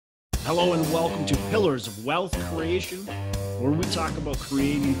Hello and welcome to Pillars of Wealth Creation, where we talk about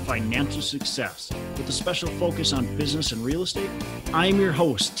creating financial success with a special focus on business and real estate. I'm your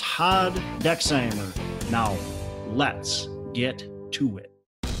host, Todd Dexheimer. Now, let's get to it.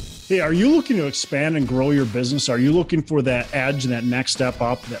 Hey, are you looking to expand and grow your business? Are you looking for that edge and that next step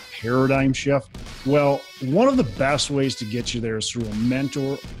up, that paradigm shift? Well, one of the best ways to get you there is through a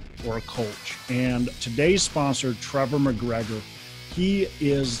mentor or a coach. And today's sponsor, Trevor McGregor, he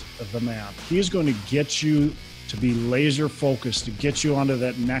is the man. He is going to get you to be laser focused, to get you onto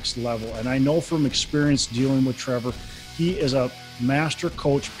that next level. And I know from experience dealing with Trevor, he is a master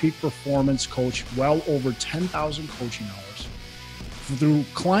coach, peak performance coach, well over 10,000 coaching hours through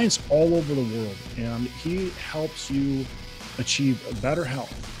clients all over the world. And he helps you achieve better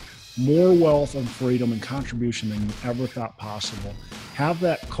health, more wealth and freedom and contribution than you ever thought possible. Have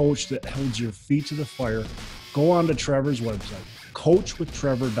that coach that holds your feet to the fire. Go on to Trevor's website,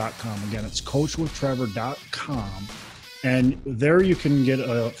 coachwithtrevor.com. Again, it's coachwithtrevor.com. And there you can get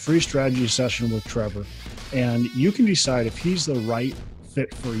a free strategy session with Trevor. And you can decide if he's the right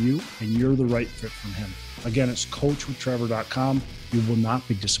fit for you and you're the right fit for him. Again, it's coachwithtrevor.com. You will not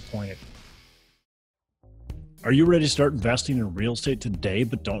be disappointed. Are you ready to start investing in real estate today,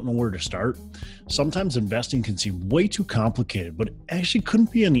 but don't know where to start? Sometimes investing can seem way too complicated, but it actually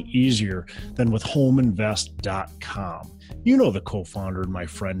couldn't be any easier than with homeinvest.com. You know the co-founder and my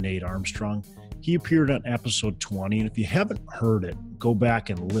friend Nate Armstrong. He appeared on episode 20, and if you haven't heard it, go back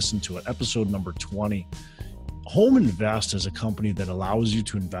and listen to it, episode number 20. Home Invest is a company that allows you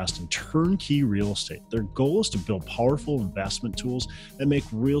to invest in turnkey real estate. Their goal is to build powerful investment tools that make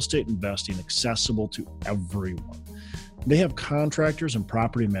real estate investing accessible to everyone. They have contractors and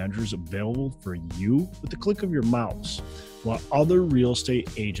property managers available for you with the click of your mouse. While other real estate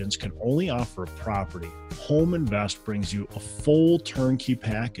agents can only offer a property, Home Invest brings you a full turnkey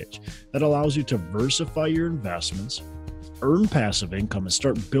package that allows you to diversify your investments, earn passive income, and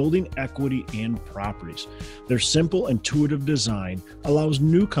start building equity in properties. Their simple, intuitive design allows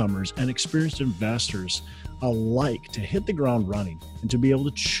newcomers and experienced investors alike to hit the ground running and to be able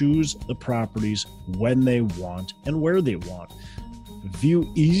to choose the properties when they want and where they want.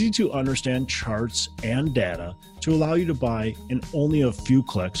 View easy to understand charts and data to allow you to buy in only a few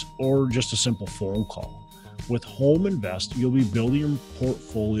clicks or just a simple phone call. With Home Invest, you'll be building your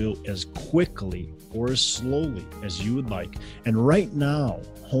portfolio as quickly or as slowly as you would like. And right now,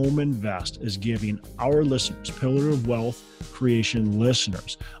 Home Invest is giving our listeners, Pillar of Wealth Creation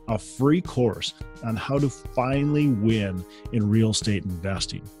listeners, a free course on how to finally win in real estate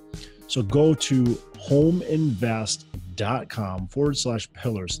investing. So go to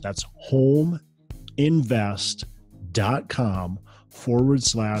homeinvest.com/pillars. That's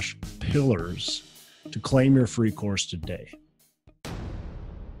homeinvest.com/pillars to claim your free course today.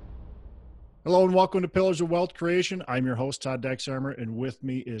 Hello and welcome to Pillars of Wealth Creation. I'm your host, Todd Dexheimer, and with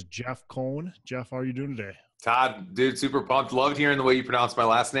me is Jeff Cohn. Jeff, how are you doing today? Todd, dude, super pumped. Loved hearing the way you pronounced my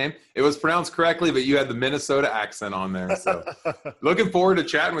last name. It was pronounced correctly, but you had the Minnesota accent on there. So looking forward to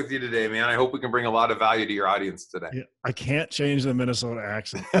chatting with you today, man. I hope we can bring a lot of value to your audience today. Yeah, I can't change the Minnesota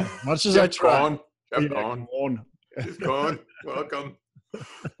accent. Much as I try. Jeff Cohn. Jeff Cohn, welcome.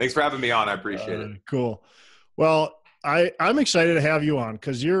 Thanks for having me on. I appreciate it. Cool. Well, I'm excited to have you on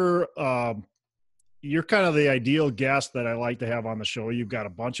because you're kind of the ideal guest that I like to have on the show. You've got a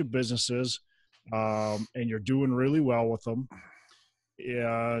bunch of businesses, and you're doing really well with them.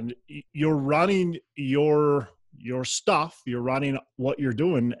 And you're running your stuff. You're running what you're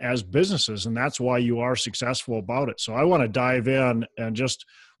doing as businesses, and that's why you are successful about it. So I want to dive in and just,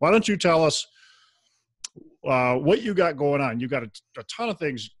 why don't you tell us what you got going on? You got a ton of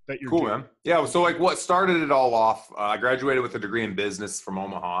things that you're doing. Man. Yeah. So like what started it all off, I graduated with a degree in business from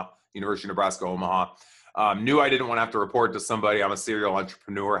Omaha, University of Nebraska, Omaha. Knew I didn't want to have to report to somebody. I'm a serial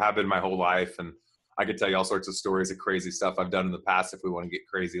entrepreneur, have been my whole life. And I could tell you all sorts of stories of crazy stuff I've done in the past if we want to get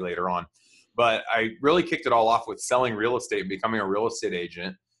crazy later on. But I really kicked it all off with selling real estate and becoming a real estate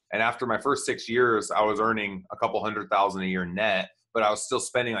agent. And after my first 6 years, I was earning a couple $100,000 a year net, but I was still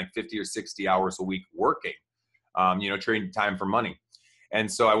spending like 50 or 60 hours a week working, trading time for money. And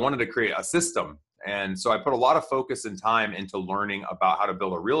so I wanted to create a system. And so I put a lot of focus and time into learning about how to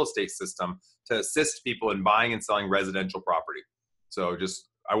build a real estate system to assist people in buying and selling residential property. So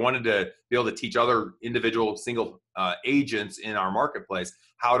I wanted to be able to teach other individual single agents in our marketplace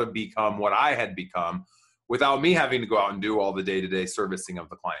how to become what I had become without me having to go out and do all the day-to-day servicing of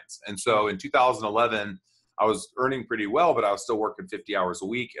the clients. And so in 2011, I was earning pretty well, but I was still working 50 hours a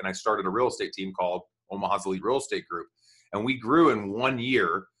week. And I started a real estate team called Omaha's Elite Real Estate Group. And we grew in 1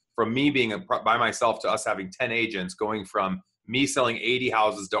 year from me being by myself to us having 10 agents, going from me selling 80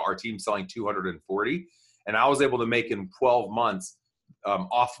 houses to our team selling 240. And I was able to make in 12 months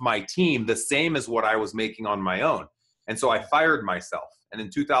off my team the same as what I was making on my own. And so I fired myself. And in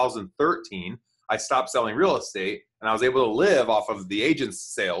 2013, I stopped selling real estate, and I was able to live off of the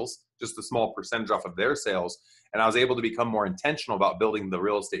agent's sales, just a small percentage off of their sales. And I was able to become more intentional about building the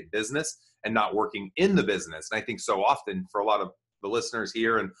real estate business and not working in the business. And I think so often for a lot of the listeners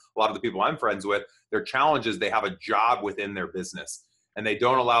here and a lot of the people I'm friends with, their challenge is they have a job within their business and they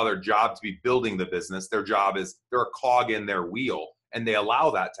don't allow their job to be building the business. Their job is they're a cog in their wheel, and they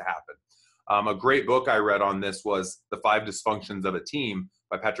allow that to happen. A great book I read on this was The 5 Dysfunctions of a Team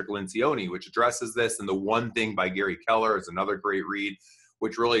by Patrick Lencioni, which addresses this. And The One Thing by Gary Keller is another great read,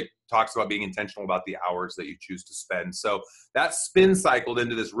 which really talks about being intentional about the hours that you choose to spend. So that spin cycled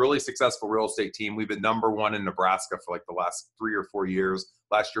into this really successful real estate team. We've been number one in Nebraska for like the last 3 or 4 years.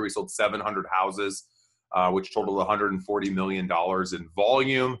 Last year, we sold 700 houses, which totaled $140 million in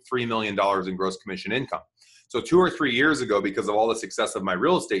volume, $3 million in gross commission income. So 2 or 3 years ago, because of all the success of my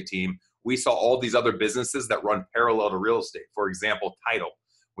real estate team, we saw all these other businesses that run parallel to real estate. For example, title.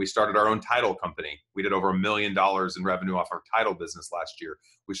 We started our own title company. We did over $1 million in revenue off our title business last year.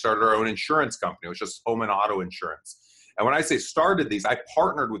 We started our own insurance company, which is home and auto insurance. And when I say started these, I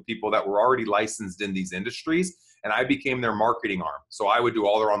partnered with people that were already licensed in these industries, and I became their marketing arm. So I would do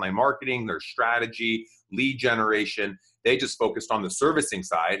all their online marketing, their strategy, lead generation. They just focused on the servicing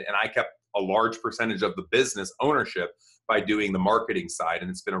side, and I kept a large percentage of the business ownership by doing the marketing side, and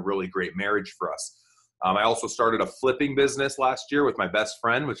it's been a really great marriage for us. I also started a flipping business last year with my best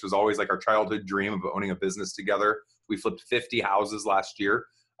friend, which was always like our childhood dream of owning a business together. We flipped 50 houses last year.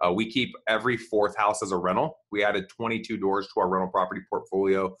 We keep every 4th house as a rental. We added 22 doors to our rental property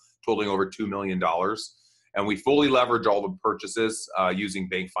portfolio, totaling over $2 million. And we fully leverage all the purchases using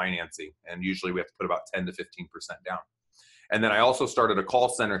bank financing. And usually we have to put about 10 to 15% down. And then I also started a call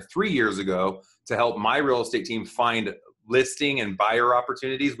center 3 years ago to help my real estate team find listing and buyer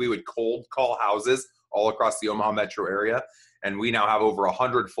opportunities. We would cold call houses all across the Omaha metro area. And we now have over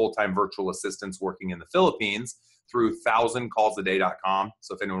 100 full-time virtual assistants working in the Philippines through 1000callsaday.com.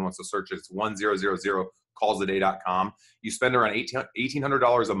 So if anyone wants to search it, it's 1000callsaday.com. You spend around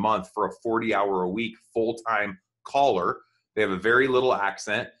 $1,800 a month for a 40-hour-a-week full-time caller. They have a very little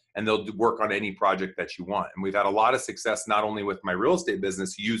accent, and they'll work on any project that you want. And we've had a lot of success, not only with my real estate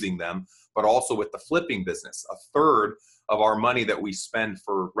business using them, but also with the flipping business. A third of our money that we spend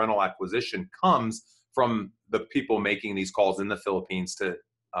for rental acquisition comes from the people making these calls in the Philippines to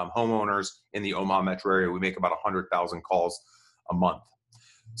homeowners in the Omaha metro area. We make about 100,000 calls a month.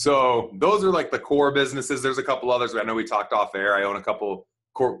 So those are like the core businesses. There's a couple others. I know we talked off air. I own a couple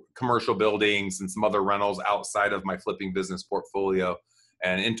commercial buildings and some other rentals outside of my flipping business portfolio.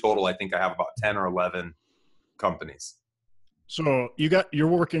 And in total, I think I have about 10 or 11 companies. So you're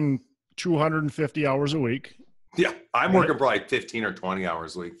working 250 hours a week. Yeah, I'm working probably 15 or 20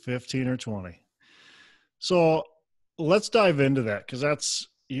 hours a week. 15 or 20. So let's dive into that, because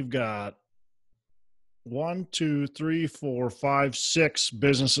you've got 1, 2, 3, 4, 5, 6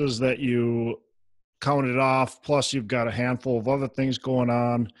 businesses that you counted off, plus you've got a handful of other things going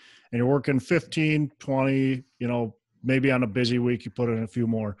on, and you're working 15, 20, maybe on a busy week you put in a few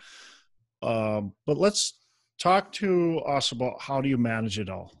more. But let's talk to us about how do you manage it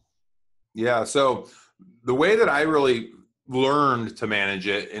all? Yeah, so the way that I really learned to manage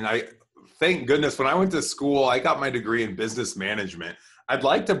it, and thank goodness, when I went to school, I got my degree in business management. I'd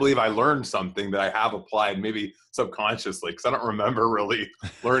like to believe I learned something that I have applied maybe subconsciously, because I don't remember really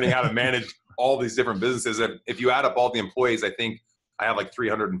learning how to manage all these different businesses. And if you add up all the employees, I think I have like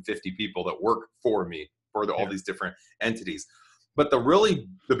 350 people that work for me for all these different entities. But the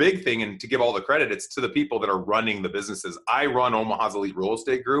big thing, and to give all the credit, it's to the people that are running the businesses. I run Omaha's Elite Real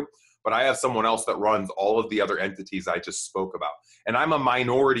Estate Group, but I have someone else that runs all of the other entities I just spoke about. And I'm a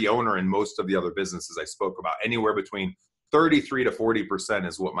minority owner in most of the other businesses I spoke about. Anywhere between 33 to 40%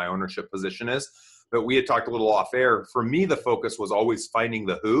 is what my ownership position is. But we had talked a little off air. For me, the focus was always finding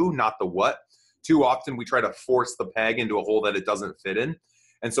the who, not the what. Too often we try to force the peg into a hole that it doesn't fit in.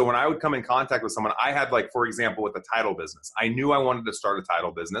 And so when I would come in contact with someone, I had, like, for example, with the title business, I knew I wanted to start a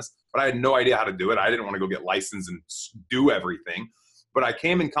title business, but I had no idea how to do it. I didn't want to go get licensed and do everything. But I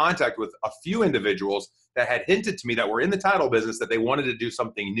came in contact with a few individuals that had hinted to me that were in the title business that they wanted to do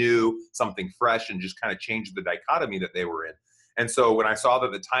something new, something fresh, and just kind of change the dichotomy that they were in. And so when I saw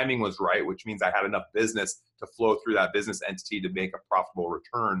that the timing was right, which means I had enough business to flow through that business entity to make a profitable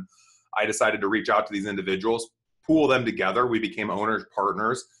return, I decided to reach out to these individuals, pool them together. We became owners,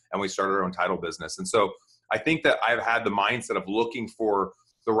 partners, and we started our own title business. And so I think that I've had the mindset of looking for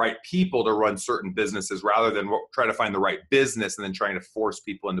the right people to run certain businesses rather than try to find the right business and then trying to force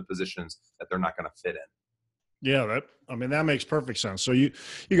people into positions that they're not going to fit in. Yeah, that makes perfect sense. So you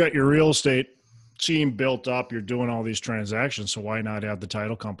got your real estate team built up, you're doing all these transactions. So why not have the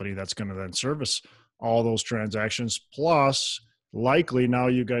title company that's going to then service all those transactions? Plus, likely now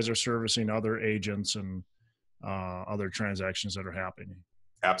you guys are servicing other agents and other transactions that are happening.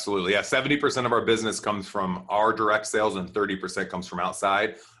 Absolutely. Yeah. 70% of our business comes from our direct sales and 30% comes from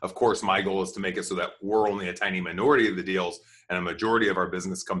outside. Of course, my goal is to make it so that we're only a tiny minority of the deals and a majority of our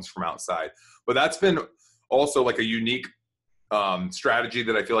business comes from outside. But that's been also like a unique strategy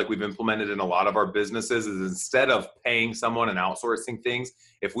that I feel like we've implemented in a lot of our businesses is instead of paying someone and outsourcing things,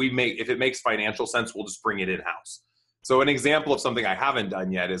 if it makes financial sense, we'll just bring it in-house. So an example of something I haven't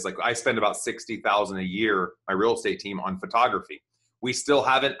done yet is like I spend about $60,000 a year, my real estate team, on photography. We still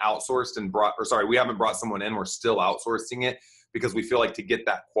haven't outsourced we haven't brought someone in. We're still outsourcing it because we feel like to get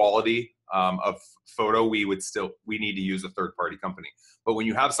that quality of photo, we need to use a third-party company. But when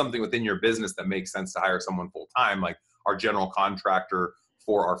you have something within your business that makes sense to hire someone full-time, like our general contractor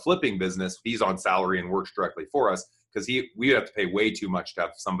for our flipping business, he's on salary and works directly for us because we have to pay way too much to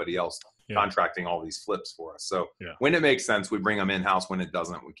have somebody else contracting all these flips for us. So when it makes sense, we bring them in-house. When it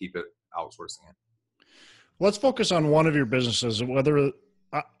doesn't, we keep it outsourcing it. Let's focus on one of your businesses. Whether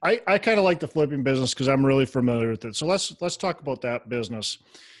I kind of like the flipping business because I'm really familiar with it. So let's talk about that business.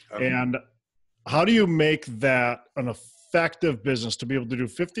 And how do you make that an effective business to be able to do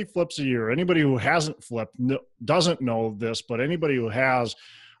 50 flips a year? Anybody who hasn't flipped doesn't know this, but anybody who has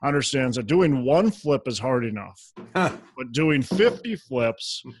understands that doing one flip is hard enough. But doing 50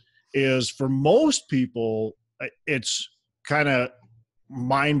 flips is, for most people, it's kind of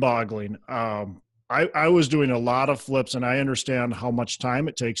mind-boggling. I was doing a lot of flips, and I understand how much time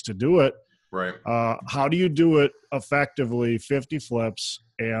it takes to do it. Right. How do you do it effectively, 50 flips,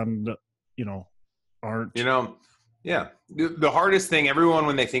 and, aren't... Yeah. The hardest thing, everyone,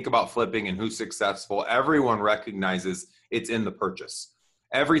 when they think about flipping and who's successful, everyone recognizes it's in the purchase.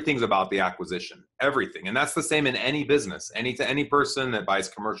 Everything's about the acquisition, everything. And that's the same in any business. Any person that buys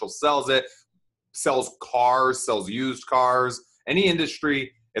commercial sells it, sells cars, sells used cars, any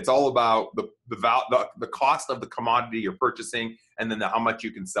industry. It's all about the cost of the commodity you're purchasing, and then how much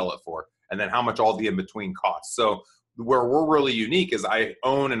you can sell it for, and then how much all the in-between costs. So where we're really unique is I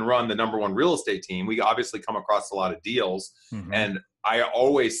own and run the number one real estate team. We obviously come across a lot of deals. Mm-hmm. And I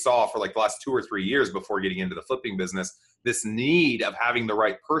always saw for like the last 2 or 3 years before getting into the flipping business, this need of having the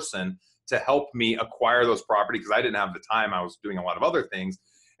right person to help me acquire those properties because I didn't have the time. I was doing a lot of other things.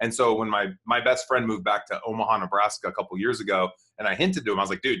 And so when my best friend moved back to Omaha, Nebraska a couple years ago, and I hinted to him, I was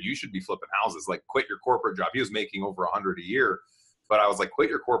like, dude, you should be flipping houses. Like, quit your corporate job. He was making over $100 a year. But I was like, quit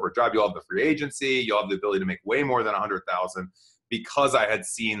your corporate job. You'll have the free agency. You'll have the ability to make way more than $100,000 because I had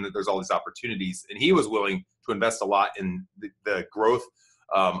seen that there's all these opportunities. And he was willing to invest a lot in the growth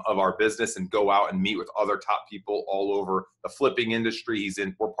of our business and go out and meet with other top people all over the flipping industry.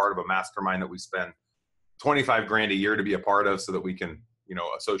 We're part of a mastermind that we spend $25,000 a year to be a part of so that we can,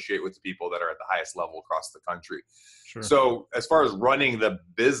 associate with the people that are at the highest level across the country. Sure. So as far as running the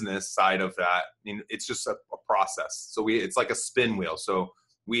business side of that, it's just a process. So it's like a spin wheel. So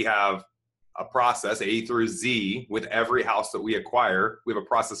we have a process, A through Z, with every house that we acquire. We have a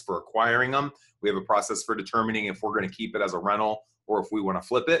process for acquiring them. We have a process for determining if we're going to keep it as a rental or if we want to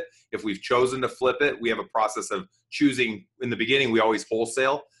flip it. If we've chosen to flip it, we have a process of choosing. In the beginning, we always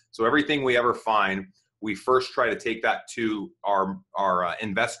wholesale. So everything we ever find, we first try to take that to our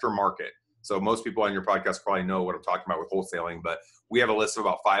investor market. So most people on your podcast probably know what I'm talking about with wholesaling, but we have a list of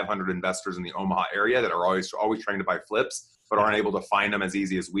about 500 investors in the Omaha area that are always trying to buy flips, but aren't able to find them as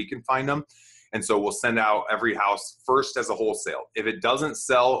easy as we can find them. And so we'll send out every house first as a wholesale. If it doesn't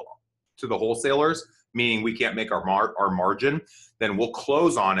sell to the wholesalers, meaning we can't make our margin, then we'll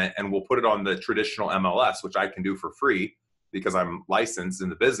close on it and we'll put it on the traditional MLS, which I can do for free because I'm licensed in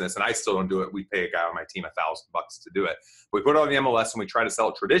the business, and I still don't do it. We pay a guy on my team $1,000 to do it. We put it on the MLS and we try to sell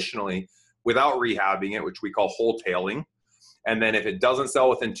it traditionally without rehabbing it, which we call wholetailing. And then if it doesn't sell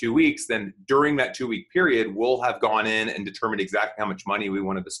within 2 weeks, then during that 2-week period, we'll have gone in and determined exactly how much money we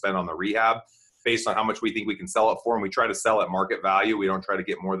wanted to spend on the rehab based on how much we think we can sell it for. And we try to sell at market value. We don't try to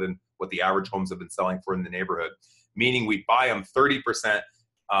get more than what the average homes have been selling for in the neighborhood, meaning we buy them 30%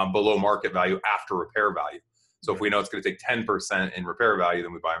 below market value after repair value. So if we know it's going to take 10% in repair value,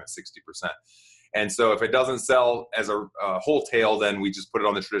 then we buy them at 60%. And so if it doesn't sell as a wholesale, then we just put it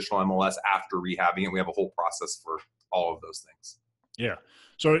on the traditional MLS after rehabbing it. We have a whole process for all of those things. Yeah.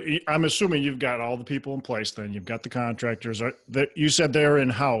 So I'm assuming you've got all the people in place then. You've got the contractors. You said they're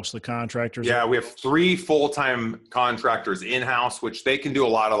in-house, the contractors? Yeah, we have 3 full-time contractors in-house, which they can do a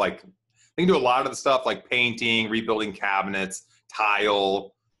lot of the stuff like painting, rebuilding cabinets,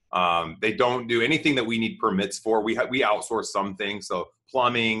 tile. They don't do anything that we need permits for. We outsource some things. So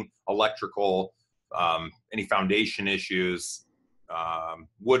plumbing, electrical, any foundation issues,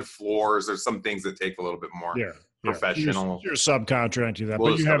 wood floors. There's some things that take a little bit more professional. You're subcontracting that,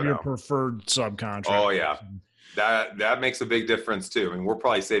 but you have your preferred subcontractor. Oh yeah. That makes a big difference too. I mean, we're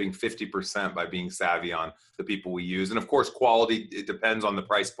probably saving 50% by being savvy on the people we use. And of course, quality, it depends on the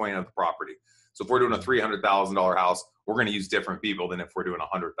price point of the property. So if we're doing a $300,000 house, we're going to use different people than if we're doing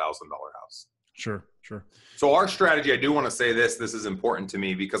a $100,000 house. Sure. So our strategy, I do want to say this is important to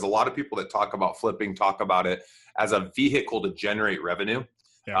me because a lot of people that talk about flipping talk about it as a vehicle to generate revenue,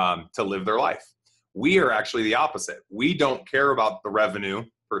 to live their life. We are actually the opposite. We don't care about the revenue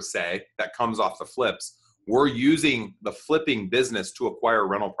per se that comes off the flips. We're using the flipping business to acquire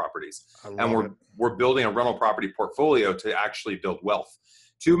rental properties. And we're building a rental property portfolio to actually build wealth.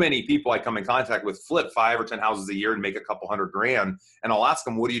 Too many people I come in contact with flip 5 or 10 houses a year and make a couple $100,000. And I'll ask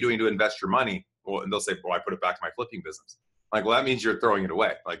them, what are you doing to invest your money? Well, and they'll say, well, I put it back to my flipping business. Like, well, that means you're throwing it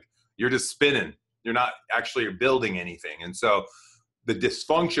away. Like, you're just spinning. You're not actually building anything. And so the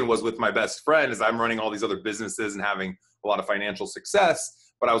dysfunction was with my best friend is I'm running all these other businesses and having a lot of financial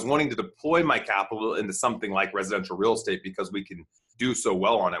success. But I was wanting to deploy my capital into something like residential real estate because we can do so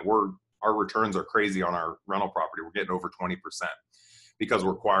well on it. Our returns are crazy on our rental property. We're getting over 20% because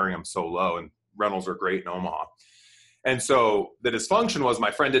we're acquiring them so low, and rentals are great in Omaha. And so the dysfunction was my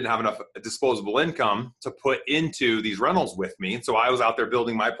friend didn't have enough disposable income to put into these rentals with me. And so I was out there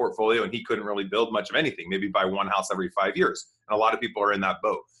building my portfolio and he couldn't really build much of anything, maybe buy one house every 5 years. And a lot of people are in that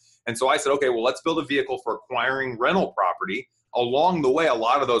boat. And so I said, okay, well, let's build a vehicle for acquiring rental property. Along the way, a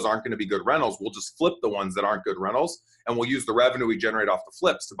lot of those aren't going to be good rentals. We'll just flip the ones that aren't good rentals, and we'll use the revenue we generate off the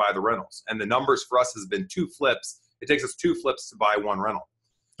flips to buy the rentals. And the numbers for us has been 2 flips. It takes us 2 flips to buy 1 rental.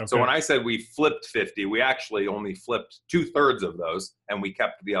 Okay. So when I said we flipped 50, we actually only flipped 2/3 of those, and we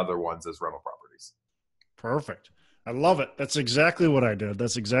kept the other ones as rental properties. Perfect. I love it. That's exactly what I did.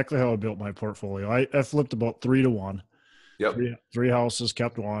 That's exactly how I built my portfolio. I flipped about 3 to 1. Yep. 3 houses,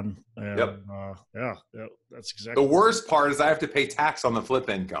 kept 1. And, yep. That's exactly. The worst part is I have to pay tax on the flip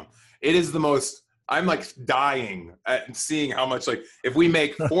income. It is the most, I'm like dying at seeing how much, like if we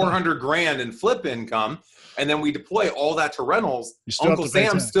make $400,000 in flip income and then we deploy all that to rentals, Uncle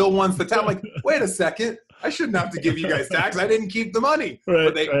Sam still wants the tax. I'm like, wait a second. I shouldn't have to give you guys tax. I didn't keep the money.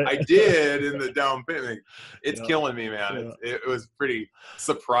 But I did in the down payment. It's killing me, man. Yeah. It was pretty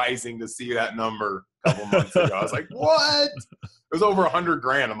surprising to see that number a couple months ago. I was like, what? It was over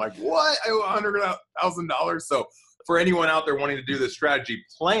 $100,000. I'm like, what? I owe $100,000. So for anyone out there wanting to do this strategy,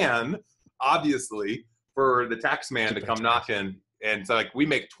 plan, obviously, for the tax man to come knock in. And so like we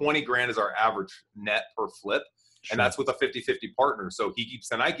make $20,000 as our average net per flip. Sure. And that's with a 50-50 partner. So he keeps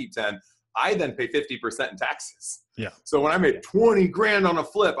 10, I keep 10. I then pay 50% in taxes. Yeah. So when I made $20,000 on a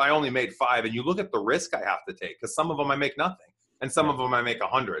flip, I only made 5. And you look at the risk I have to take, because some of them I make nothing, and some of them I make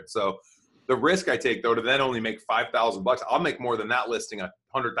 100. So the risk I take, though, to then only make $5,000, I'll make more than that listing a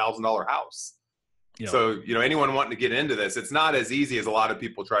 $100,000 house. Yeah. So anyone wanting to get into this, it's not as easy as a lot of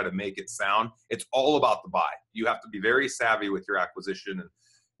people try to make it sound. It's all about the buy. You have to be very savvy with your acquisition, and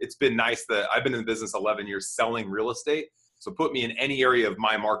it's been nice that I've been in the business 11 years selling real estate. So put me in any area of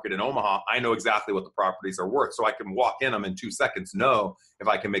my market in Omaha, I know exactly what the properties are worth. So I can walk in them in 2 seconds, know if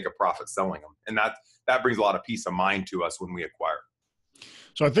I can make a profit selling them. And that brings a lot of peace of mind to us when we acquire.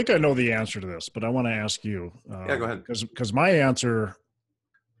 So I think I know the answer to this, but I want to ask you. Yeah, go ahead. Because my answer,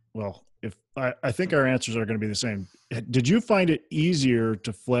 well, if I think our answers are going to be the same. Did you find it easier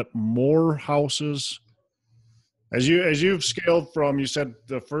to flip more houses? As you've scaled from, you said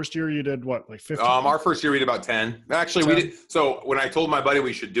the first year you did what, like 15? Our first year we did about 10. Actually, 10? We did. So when I told my buddy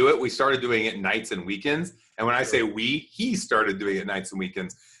we should do it, we started doing it nights and weekends. And when I say he started doing it nights and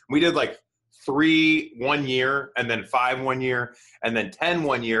weekends. We did like 3 1 year, and then 5 1 year, and then 10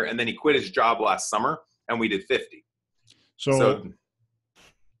 1 year, and then he quit his job last summer, and we did 50. So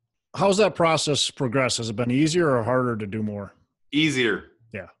how's that process progressed? Has it been easier or harder to do more? Easier.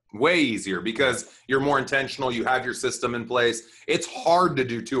 Yeah. Way easier because you're more intentional. You have your system in place. It's hard to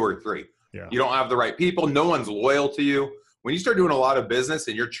do 2 or 3. Yeah. You don't have the right people. No one's loyal to you. When you start doing a lot of business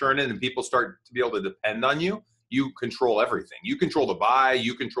and you're churning and people start to be able to depend on you, you control everything. You control the buy.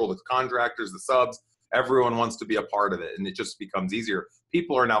 You control the contractors, the subs. Everyone wants to be a part of it, and it just becomes easier.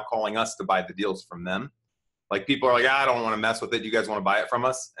 People are now calling us to buy the deals from them. Like people are like, I don't want to mess with it. You guys want to buy it from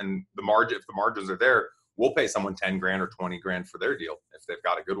us? And if the margins are there, we'll pay someone 10 grand or 20 grand for their deal if they've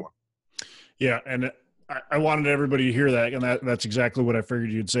got a good one. Yeah. And I wanted everybody to hear that. And that's exactly what I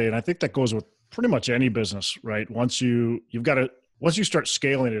figured you'd say. And I think that goes with pretty much any business, right? Once you start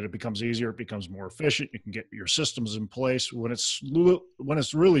scaling it, it becomes easier. It becomes more efficient. You can get your systems in place. When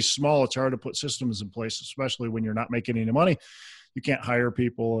it's really small, it's hard to put systems in place, especially when you're not making any money. You can't hire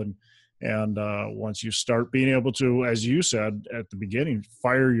people. And once you start being able to, as you said at the beginning,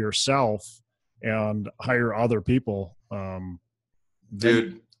 fire yourself and hire other people.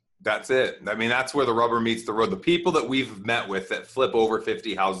 Dude, that's it. I mean, that's where the rubber meets the road. The people that we've met with that flip over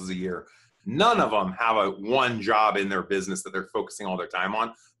 50 houses a year, none of them have one job in their business that they're focusing all their time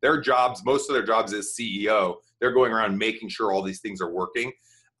on. Their jobs, most of their jobs is CEO. They're going around making sure all these things are working.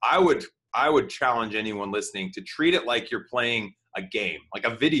 I would challenge anyone listening to treat it like you're playing a game, like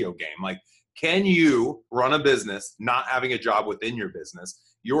a video game. Like, can you run a business not having a job within your business?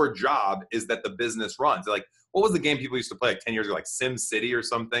 Your job is that the business runs. Like, what was the game people used to play like 10 years ago, like Sim City or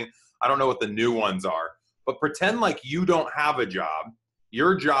something? I don't know what the new ones are, but pretend like you don't have a job.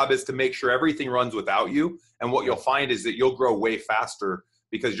 Your job is to make sure everything runs without you. And what you'll find is that you'll grow way faster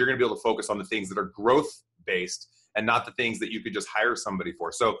because you're going to be able to focus on the things that are growth based and not the things that you could just hire somebody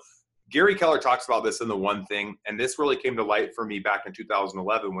for. So Gary Keller talks about this in The One Thing, and this really came to light for me back in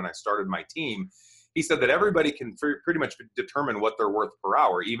 2011 when I started my team. He said that everybody can pretty much determine what they're worth per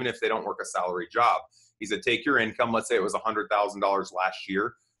hour, even if they don't work a salary job. He said, take your income. Let's say it was $100,000 last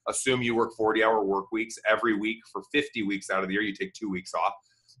year. Assume you work 40-hour work weeks every week for 50 weeks out of the year. You take 2 weeks off,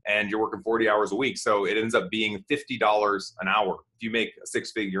 and you're working 40 hours a week. So it ends up being $50 an hour. If you make a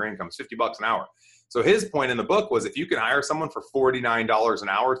six-figure income, it's $50 an hour. So his point in the book was, if you can hire someone for $49 an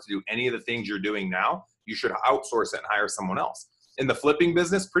hour to do any of the things you're doing now, you should outsource it and hire someone else. In the flipping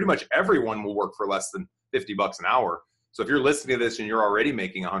business, pretty much everyone will work for less than $50 an hour. So if you're listening to this and you're already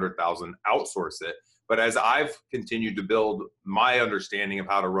making $100,000, outsource it. But as I've continued to build my understanding of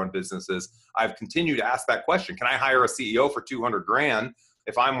how to run businesses, I've continued to ask that question. Can I hire a CEO for 200 grand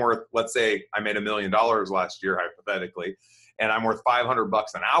if I'm worth, let's say I made $1 million last year, hypothetically, and I'm worth $500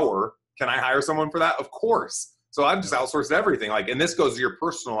 an hour? Can I hire someone for that? Of course. So I've just outsourced everything. Like, and this goes to your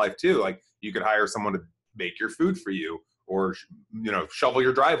personal life too. Like, you could hire someone to make your food for you, or, you know, shovel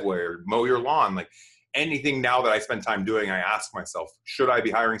your driveway or mow your lawn. Like, anything now that I spend time doing, I ask myself, should I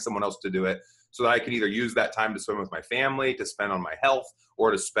be hiring someone else to do it, so that I can either use that time to spend with my family, to spend on my health,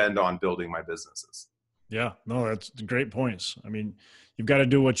 or to spend on building my businesses. Yeah, no, that's great points. I mean, you've got to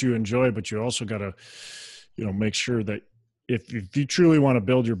do what you enjoy, but you also got to, you know, make sure that if you truly want to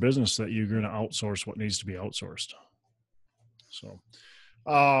build your business, that you're going to outsource what needs to be outsourced. So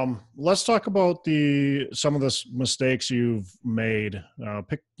let's talk about some of the mistakes you've made.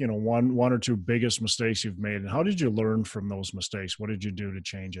 Pick, you know, one or two biggest mistakes you've made, and how did you learn from those mistakes? What did you do to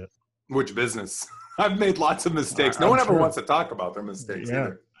change it? Which business? I've made lots of mistakes. No one ever wants to talk about their mistakes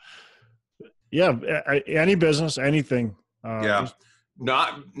either. Yeah, any business, anything.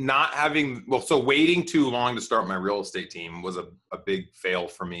 Not having, so waiting too long to start my real estate team was a big fail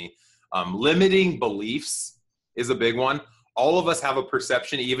for me. Limiting beliefs is a big one. All of us have a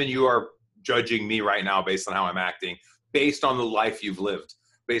perception. Even you are judging me right now based on how I'm acting, based on the life you've lived,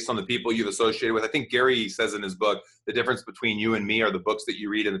 based on the people you've associated with. I think Gary says in his book, the difference between you and me are the books that you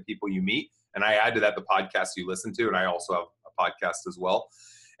read and the people you meet. And I add to that the podcasts you listen to. And I also have a podcast as well.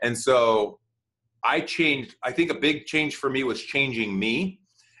 And so I changed. I think a big change for me was changing me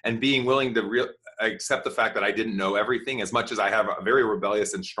and being willing to accept the fact that I didn't know everything. As much as I have a very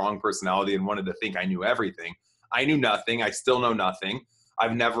rebellious and strong personality and wanted to think I knew everything, I knew nothing. I still know nothing.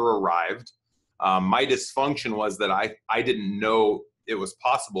 I've never arrived. My dysfunction was that I didn't know it was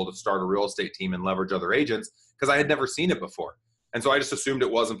possible to start a real estate team and leverage other agents because I had never seen it before. And so I just assumed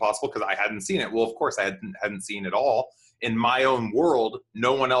it wasn't possible because I hadn't seen it. Well, of course I hadn't seen it all. In my own world,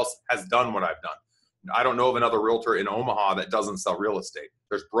 no one else has done what I've done. I don't know of another realtor in Omaha that doesn't sell real estate.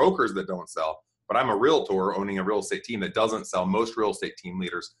 There's brokers that don't sell, but I'm a realtor owning a real estate team that doesn't sell. Most real estate team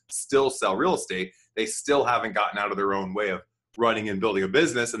leaders still sell real estate. They still haven't gotten out of their own way of running and building a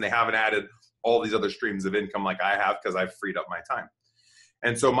business, and they haven't added all these other streams of income like I have because I've freed up my time.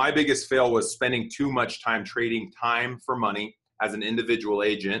 And so my biggest fail was spending too much time trading time for money as an individual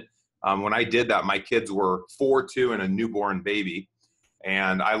agent. When I did that, my kids were 4, 2, and a newborn baby.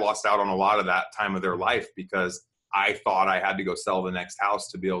 And I lost out on a lot of that time of their life because I thought I had to go sell the next house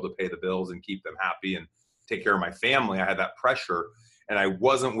to be able to pay the bills and keep them happy and take care of my family. I had that pressure, and I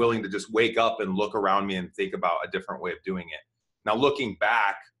wasn't willing to just wake up and look around me and think about a different way of doing it. Now, looking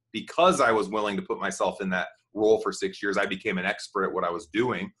back, because I was willing to put myself in that role for 6 years, I became an expert at what I was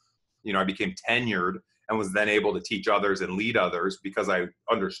doing. You know, I became tenured and was then able to teach others and lead others because I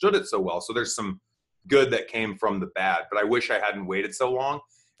understood it so well. So there's some good that came from the bad. But I wish I hadn't waited so long.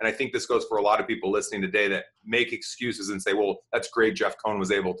 And I think this goes for a lot of people listening today that make excuses and say, well, that's great, Jeff Cohn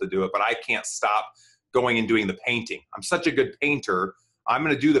was able to do it, but I can't stop going and doing the painting. I'm such a good painter. I'm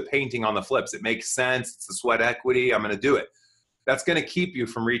going to do the painting on the flips. It makes sense. It's the sweat equity. I'm going to do it. That's going to keep you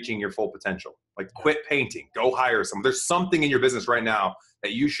from reaching your full potential. Like, quit painting, go hire someone. There's something in your business right now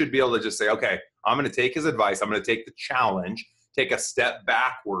that you should be able to just say, okay, I'm going to take his advice. I'm going to take the challenge, take a step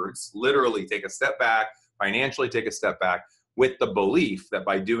backwards, literally take a step back, financially take a step back, with the belief that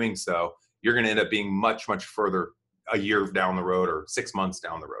by doing so, you're going to end up being much, much further a year down the road or 6 months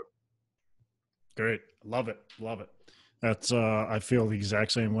down the road. Great. Love it. Love it. That's, I feel the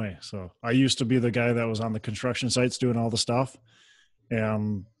exact same way. So I used to be the guy that was on the construction sites doing all the stuff,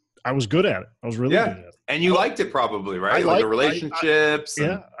 and I was good at it. I was really good at it. And you liked it probably, right? Like the relationships.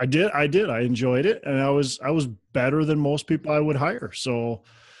 I did. I enjoyed it. And I was better than most people I would hire. So,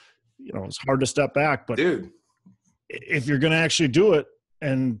 it's hard to step back, but dude, if you're going to actually do it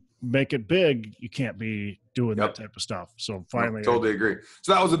and make it big, you can't be doing that type of stuff. So finally, totally agree.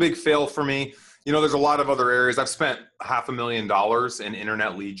 So that was a big fail for me. There's a lot of other areas. I've spent $500,000 in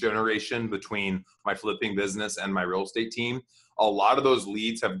internet lead generation between my flipping business and my real estate team. A lot of those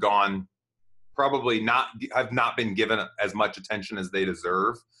leads have gone have not been given as much attention as they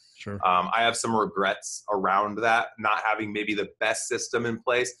deserve. Sure. I have some regrets around that, not having maybe the best system in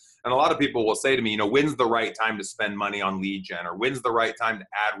place. And a lot of people will say to me, when's the right time to spend money on lead gen, or when's the right time to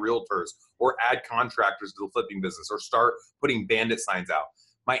add realtors or add contractors to the flipping business or start putting bandit signs out?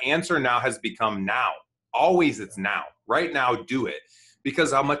 My answer now has become now. Always it's now. Right now, do it,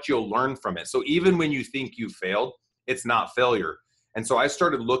 because how much you'll learn from it. So even when you think you failed, it's not failure. And so I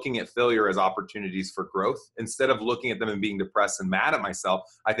started looking at failure as opportunities for growth. Instead of looking at them and being depressed and mad at myself,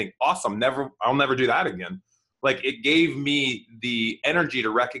 I think, awesome, I'll never do that again. Like, it gave me the energy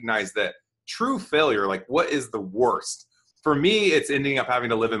to recognize that true failure, like, what is the worst? For me, it's ending up having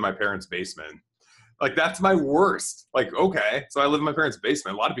to live in my parents' basement. Like, that's my worst. Like, okay, so I live in my parents'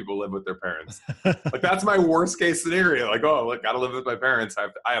 basement. A lot of people live with their parents. Like, that's my worst case scenario. Like, oh, look, gotta live with my parents.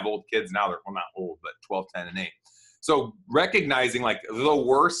 I have old kids now. They're, well, not old, but 12, 10, and 8. So recognizing, like, the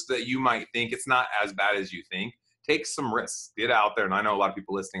worst that you might think, it's not as bad as you think. Take some risks. Get out there. And I know a lot of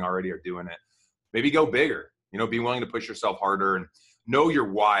people listening already are doing it. Maybe go bigger. Be willing to push yourself harder and know your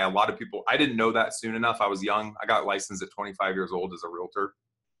why. A lot of people, I didn't know that soon enough. I was young. I got licensed at 25 years old as a realtor.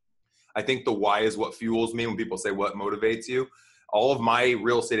 I think the why is what fuels me when people say what motivates you. All of my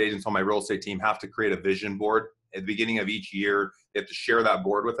real estate agents on my real estate team have to create a vision board at the beginning of each year. They have to share that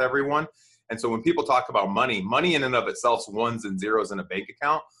board with everyone. And so when people talk about money in and of itself is ones and zeros in a bank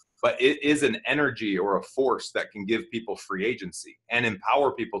account, but it is an energy or a force that can give people free agency and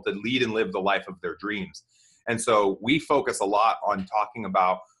empower people to lead and live the life of their dreams. And so we focus a lot on talking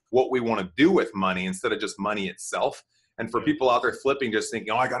about what we want to do with money instead of just money itself. And for people out there flipping, just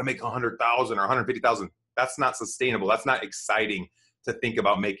thinking, oh, I got to make 100,000 or 150,000. That's not sustainable. That's not exciting to think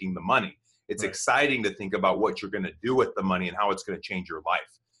about making the money. It's exciting to think about what you're going to do with the money and how it's going to change your life.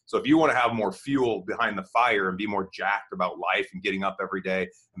 So if you want to have more fuel behind the fire and be more jacked about life and getting up every day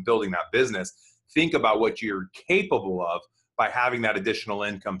and building that business, think about what you're capable of by having that additional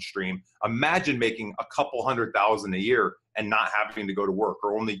income stream. Imagine making a couple $100,000 a year and not having to go to work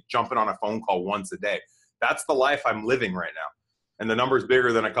or only jumping on a phone call once a day. That's the life I'm living right now. And the number's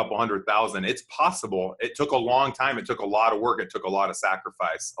bigger than a couple $100,000. It's possible. It took a long time. It took a lot of work. It took a lot of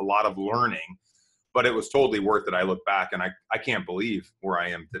sacrifice, a lot of learning, but it was totally worth it. I look back and I can't believe where I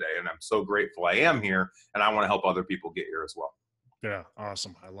am today. And I'm so grateful I am here, and I want to help other people get here as well. Yeah.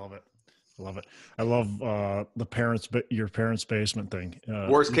 Awesome. I love it. I love it. I love your parents' basement thing.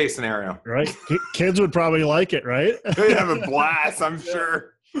 Worst case scenario. Right? Kids would probably like it, right? They'd have a blast, I'm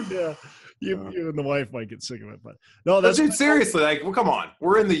sure. Yeah. You and the wife might get sick of it, but no, that's seriously, like, well, come on.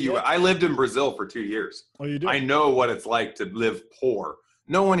 We're in the U.S. I lived in Brazil for 2 years. Oh, you do? I know what it's like to live poor.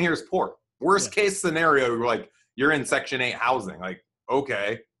 No one here is poor. Worst case scenario, you're in Section 8 housing. Like,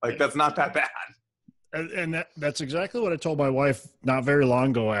 okay, like, that's not that bad. And that's exactly what I told my wife not very long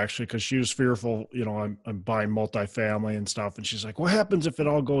ago, actually, because she was fearful. I'm buying multifamily and stuff, and she's like, "What happens if it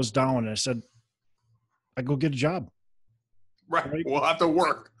all goes down?" And I said, "I go get a job." Right. We'll have to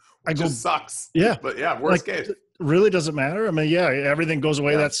work. It just sucks. Yeah. But worst case. It really doesn't matter. I mean, everything goes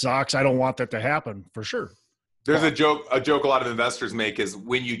away. That sucks. I don't want that to happen for sure. There's a joke a lot of investors make is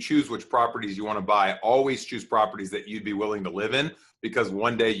when you choose which properties you want to buy, always choose properties that you'd be willing to live in, because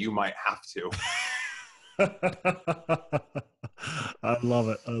one day you might have to. I love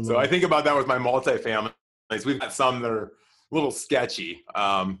it. I think about that with my multifamilies. We've got some that are a little sketchy.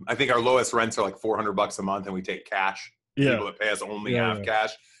 I think our lowest rents are like $400 a month, and we take cash. People that pay us only have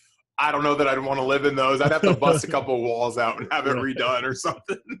cash. I don't know that I'd want to live in those. I'd have to bust a couple of walls out and have it redone or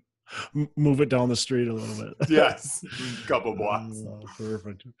something. Move it down the street a little bit. Yes, a couple blocks.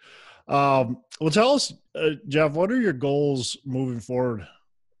 Perfect. Well, tell us, Jeff, what are your goals moving forward?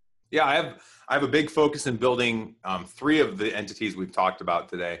 Yeah, I have a big focus in building 3 of the entities we've talked about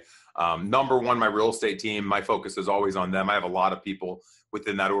today. Number one, my real estate team. My focus is always on them. I have a lot of people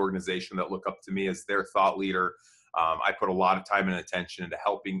within that organization that look up to me as their thought leader. I put a lot of time and attention into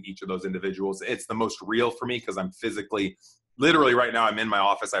helping each of those individuals. It's the most real for me because I'm physically, literally right now, I'm in my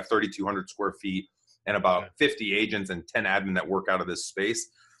office. I have 3,200 square feet and about 50 agents and 10 admin that work out of this space.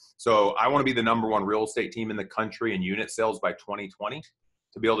 So I want to be the number one real estate team in the country in unit sales by 2020.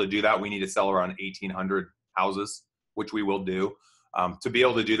 To be able to do that, we need to sell around 1,800 houses, which we will do. To be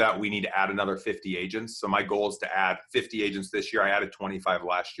able to do that, we need to add another 50 agents. So my goal is to add 50 agents this year. I added 25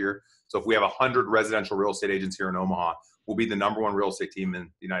 last year. So if we have 100 residential real estate agents here in Omaha, we'll be the number one real estate team in the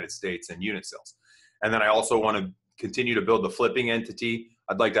United States in unit sales. And then I also want to continue to build the flipping entity.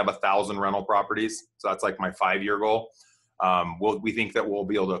 I'd like to have 1,000 rental properties. So that's like my 5-year goal. We think that we'll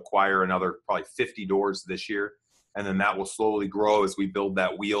be able to acquire another probably 50 doors this year. And then that will slowly grow as we build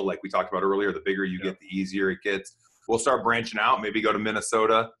that wheel. Like we talked about earlier, the bigger you get, the easier it gets. We'll start branching out, maybe go to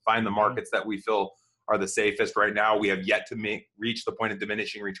Minnesota, find the markets that we feel are the safest. Right now, we have yet to reach the point of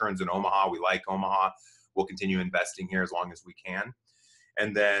diminishing returns in Omaha. We like Omaha. We'll continue investing here as long as we can.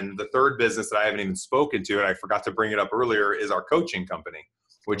 And then the third business that I haven't even spoken to, and I forgot to bring it up earlier, is our coaching company,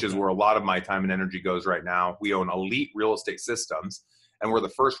 which is where a lot of my time and energy goes right now. We own Elite Real Estate Systems, and we're the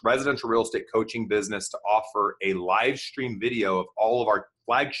first residential real estate coaching business to offer a live stream video of all of our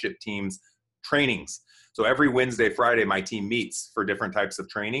flagship teams' trainings. So every Wednesday, Friday, my team meets for different types of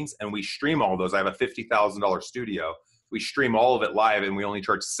trainings, and we stream all those. I have a $50,000 studio. We stream all of it live, and we only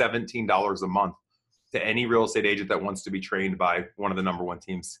charge $17 a month to any real estate agent that wants to be trained by one of the number one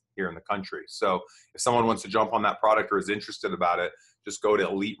teams here in the country. So if someone wants to jump on that product or is interested about it, just go to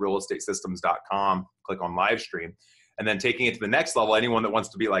eliterealestatesystems.com, click on live stream. And then taking it to the next level, anyone that wants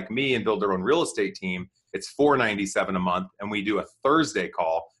to be like me and build their own real estate team, it's $497 a month. And we do a Thursday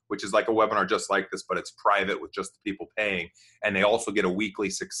call, which is like a webinar just like this, but it's private with just the people paying. And they also get a weekly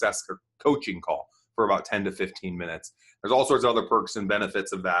success coaching call for about 10 to 15 minutes. There's all sorts of other perks and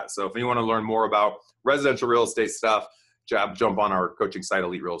benefits of that. So if you want to learn more about residential real estate stuff, jump on our coaching site,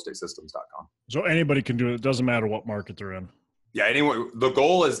 eliterealestatesystems.com. So anybody can do it. It doesn't matter what market they're in. Yeah, anyway, the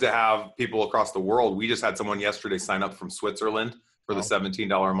goal is to have people across the world. We just had someone yesterday sign up from Switzerland for the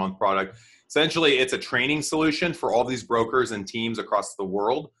 $17 a month product. Essentially, it's a training solution for all these brokers and teams across the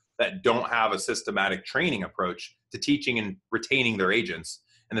world that don't have a systematic training approach to teaching and retaining their agents.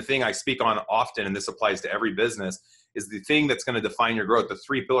 And the thing I speak on often, and this applies to every business, is the thing that's going to define your growth. The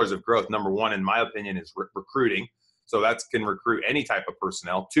 3 pillars of growth, number one, in my opinion, is recruiting. So that can recruit any type of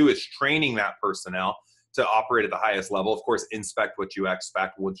personnel. 2 is training that personnel to operate at the highest level. Of course, inspect what you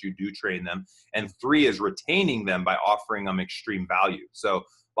expect once you do train them. And 3 is retaining them by offering them extreme value. So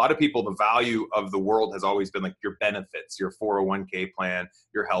a lot of people, the value of the world has always been like your benefits, your 401k plan,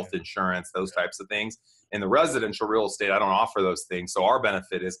 your health insurance, those types of things. In the residential real estate, I don't offer those things. So our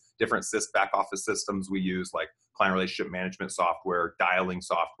benefit is different back office systems we use, like client relationship management software, dialing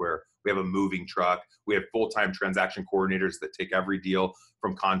software. We have a moving truck. We have full-time transaction coordinators that take every deal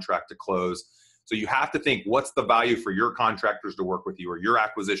from contract to close. So you have to think, what's the value for your contractors to work with you, or your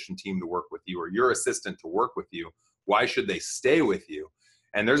acquisition team to work with you, or your assistant to work with you? Why should they stay with you?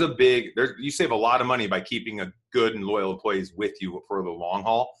 And you save a lot of money by keeping a good and loyal employees with you for the long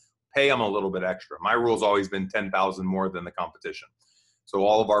haul. Pay them a little bit extra. My rule's always been $10,000 more than the competition. So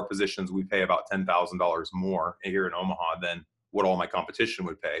all of our positions, we pay about $10,000 more here in Omaha than what all my competition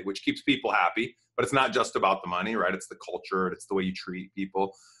would pay, which keeps people happy. But it's not just about the money, right? It's the culture. It's the way you treat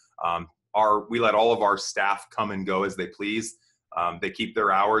people. We let all of our staff come and go as they please. They keep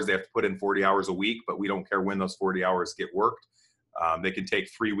their hours. They have to put in 40 hours a week, but we don't care when those 40 hours get worked. They can take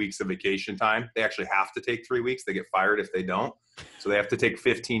 3 weeks of vacation time. They actually have to take 3 weeks. They get fired if they don't. So they have to take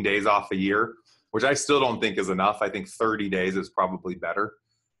 15 days off a year, which I still don't think is enough. I think 30 days is probably better.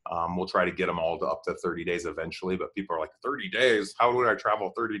 We'll try to get them all up to 30 days eventually, but people are like, 30 days? How would I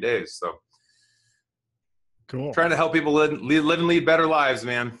travel 30 days? So cool. Trying to help people live and lead better lives,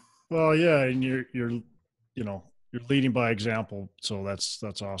 man. Well, yeah. And you're leading by example. So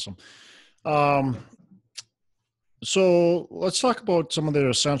that's awesome. So let's talk about some of the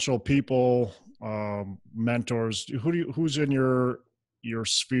essential people, mentors. Who's in your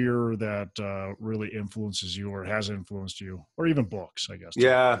sphere that really influences you or has influenced you, or even books, I guess?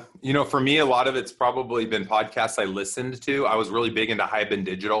 Yeah. For me, a lot of it's probably been podcasts I listened to. I was really big into Hyben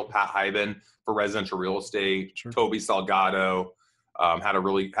Digital, Pat Hyben for residential real estate, sure. Toby Salgado,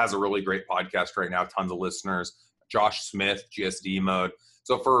 has a really great podcast right now, tons of listeners. Josh Smith, GSD Mode.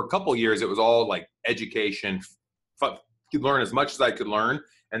 So for a couple of years, it was all like education, could learn as much as I could learn.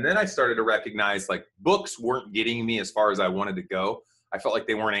 And then I started to recognize like books weren't getting me as far as I wanted to go. I felt like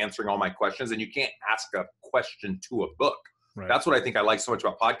they weren't answering all my questions, and you can't ask a question to a book. Right. That's what I think I like so much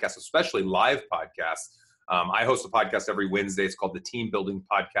about podcasts, especially live podcasts. I host a podcast every Wednesday. It's called the Team Building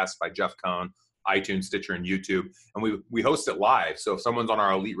Podcast by Jeff Cohn, iTunes, Stitcher, and YouTube. And we host it live. So if someone's on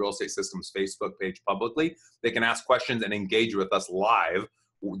our Elite Real Estate Systems Facebook page publicly, they can ask questions and engage with us live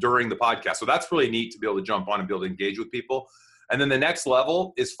during the podcast. So that's really neat to be able to jump on and be able to engage with people. And then the next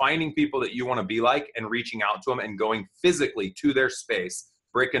level is finding people that you want to be like and reaching out to them and going physically to their space,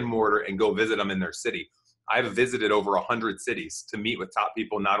 brick and mortar, and go visit them in their city. I've visited over 100 cities to meet with top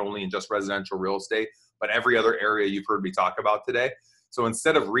people, not only in just residential real estate, but every other area you've heard me talk about today. So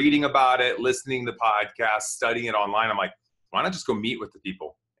instead of reading about it, listening to podcasts, studying it online, I'm like, why not just go meet with the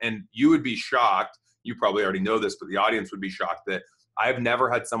people? And you would be shocked. You probably already know this, but the audience would be shocked that I've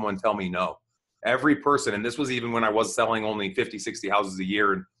never had someone tell me no. Every person, and this was even when I was selling only 50, 60 houses a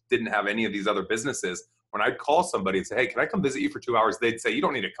year and didn't have any of these other businesses. When I'd call somebody and say, hey, can I come visit you for 2 hours? They'd say, you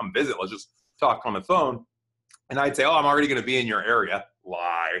don't need to come visit. Let's just talk on the phone. And I'd say, oh, I'm already going to be in your area.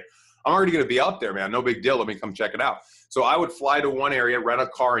 Lie. I'm already going to be out there, man. No big deal. Let me come check it out. So I would fly to one area, rent a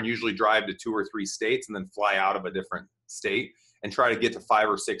car, and usually drive to 2 or 3 states and then fly out of a different state and try to get to 5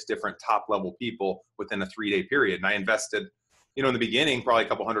 or 6 different top-level people within a 3-day period. And I invested, in the beginning, probably a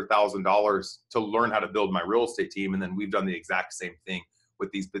couple $100,000 to learn how to build my real estate team. And then we've done the exact same thing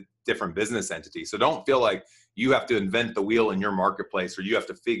with these different business entities. So don't feel like you have to invent the wheel in your marketplace or you have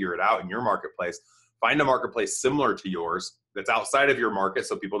to figure it out in your marketplace. Find a marketplace similar to yours that's outside of your market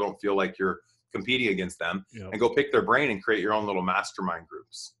so people don't feel like you're competing against them, and go pick their brain and create your own little mastermind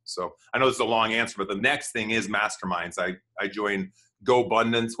groups. So I know this is a long answer, but the next thing is masterminds. I joined Go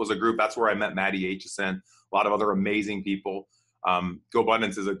Abundance was a group. That's where I met Maddie Aitchison, a lot of other amazing people. Go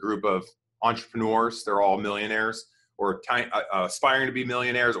Abundance is a group of entrepreneurs. They're all millionaires or aspiring to be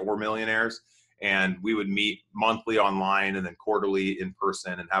millionaires or millionaires. And we would meet monthly online and then quarterly in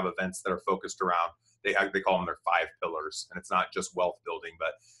person and have events that are focused around, they call them their 5 pillars. And it's not just wealth building,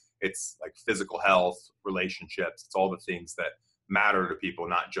 but it's like physical health, relationships. It's all the things that matter to people,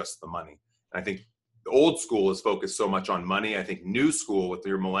 not just the money. And I think the old school is focused so much on money. I think new school with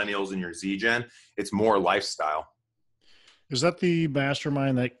your millennials and your Z-Gen, it's more lifestyle. Is that the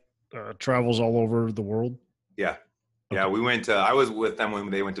mastermind that travels all over the world? Yeah. Yeah. I was with them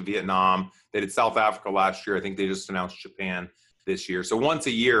when they went to Vietnam. They did South Africa last year. I think they just announced Japan this year. So once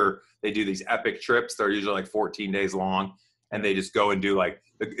a year, they do these epic trips. They're usually like 14 days long. And they just go and do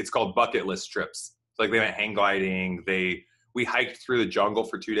it's called bucket list trips. It's like they went hang gliding. We hiked through the jungle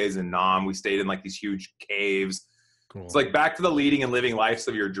for 2 days in Nam. We stayed in like these huge caves. Cool. It's like back to the leading and living lives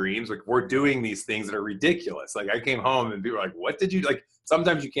of your dreams. Like we're doing these things that are ridiculous. Like I came home and people were like, what did you like?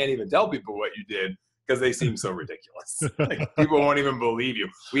 Sometimes you can't even tell people what you did because they seem so ridiculous. Like people won't even believe you.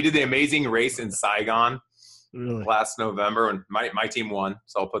 We did the amazing race in Saigon last November and my team won.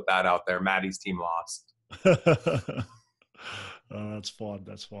 So I'll put that out there. Maddie's team lost. That's fun.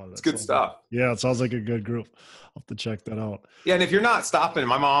 It's good stuff. Yeah, it sounds like a good group. I'll have to check that out. Yeah, and if you're not stopping,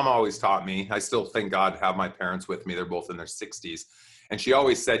 my mom always taught me, I still thank God have my parents with me. They're both in their 60s. And she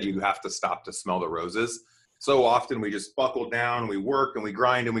always said you have to stop to smell the roses. So often we just buckle down, we work and we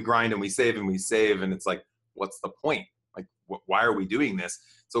grind and we grind and we save and we save. And it's like, what's the point? Like, why are we doing this?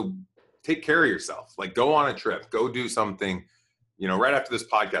 So take care of yourself. Like go on a trip, go do something. Right after this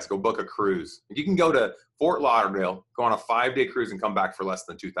podcast, go book a cruise. You can go to Fort Lauderdale, go on a 5-day cruise and come back for less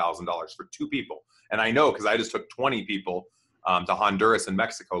than $2,000 for 2 people. And I know because I just took 20 people to Honduras and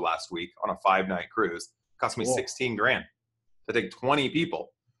Mexico last week on a 5-night cruise. It cost me $16,000 to take 20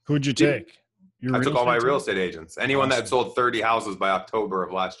 people. Who'd you take? I took all my real estate agents. Anyone that sold 30 houses by October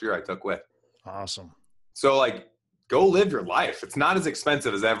of last year, I took with. Awesome. So go live your life. It's not as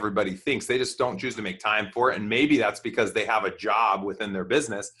expensive as everybody thinks. They just don't choose to make time for it. And maybe that's because they have a job within their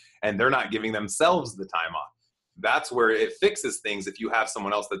business and they're not giving themselves the time off. That's where it fixes things. If you have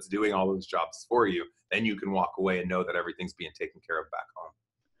someone else that's doing all those jobs for you, then you can walk away and know that everything's being taken care of back home.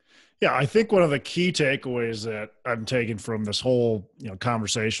 Yeah, I think one of the key takeaways that I'm taking from this whole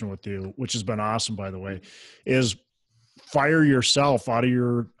conversation with you, which has been awesome, by the way, is fire yourself out of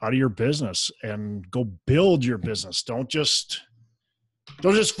your business and go build your business. Don't just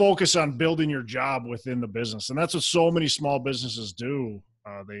focus on building your job within the business. And that's what so many small businesses do.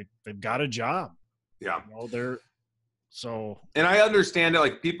 They've got a job. Yeah. And I understand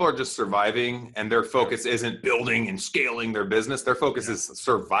it. People are just surviving and their focus isn't building and scaling their business. Their focus is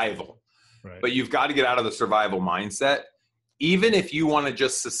survival. Right. But you've got to get out of the survival mindset even if you want to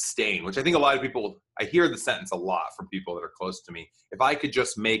just sustain, which I think a lot of people, I hear the sentence a lot from people that are close to me. If I could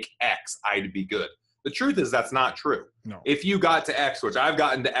just make X, I'd be good. The truth is that's not true. No. If you got to X, which I've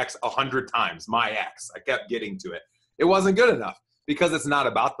gotten to X 100 times, my X, I kept getting to it. It wasn't good enough because it's not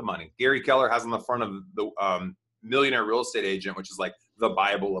about the money. Gary Keller has on the front of the Millionaire Real Estate Agent, which is like the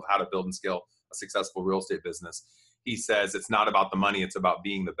Bible of how to build and scale a successful real estate business. He says it's not about the money. It's about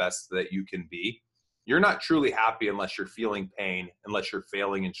being the best that you can be. You're not truly happy unless you're feeling pain, unless you're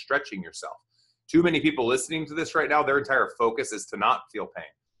failing and stretching yourself. Too many people listening to this right now, their entire focus is to not feel pain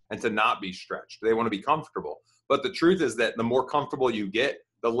and to not be stretched. They want to be comfortable. But the truth is that the more comfortable you get,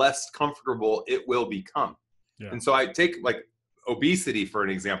 the less comfortable it will become. Yeah. And so I take like obesity for an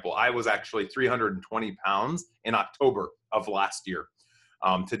example. I was actually 320 pounds in October of last year.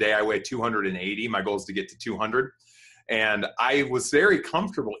 Today I weigh 280. My goal is to get to 200. And I was very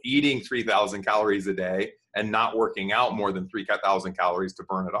comfortable eating 3,000 calories a day and not working out more than 3,000 calories to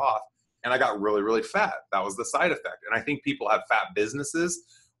burn it off. And I got really, really fat. That was the side effect. And I think people have fat businesses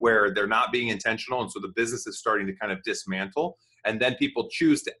where they're not being intentional. And so the business is starting to kind of dismantle. And then people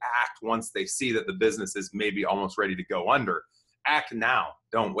choose to act once they see that the business is maybe almost ready to go under. Act now.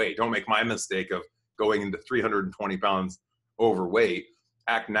 Don't wait. Don't make my mistake of going into 320 pounds overweight.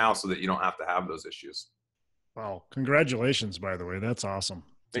 Act now so that you don't have to have those issues. Wow. Congratulations, by the way. That's awesome.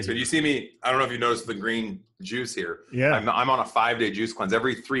 Thanks. So you see me, I don't know if you noticed the green juice here. Yeah. I'm on a 5-day juice cleanse.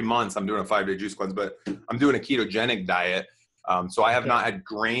 Every 3 months I'm doing a 5-day juice cleanse, but I'm doing a ketogenic diet. So I have not had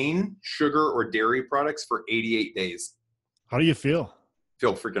grain, sugar, or dairy products for 88 days. How do you feel?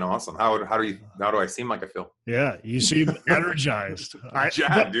 Feel freaking awesome. How do I seem like I feel? Yeah. You seem energized.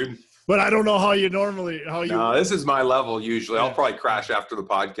 Dude. But I don't know how you normally, No, this is my level usually. I'll probably crash after the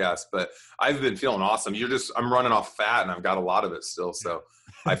podcast, but I've been feeling awesome. I'm running off fat and I've got a lot of it still. So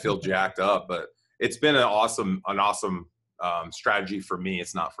I feel jacked up, but it's been an awesome strategy for me.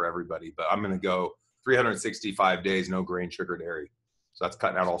 It's not for everybody, but I'm going to go 365 days, no grain, sugar, dairy. So that's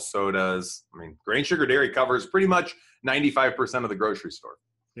cutting out all sodas. I mean, grain, sugar, dairy covers pretty much 95% of the grocery store.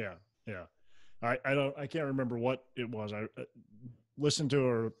 Yeah. Yeah. I can't remember what it was. I listened to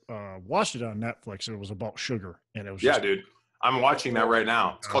or watched it on Netflix. It was about sugar, and it was dude. I'm watching that right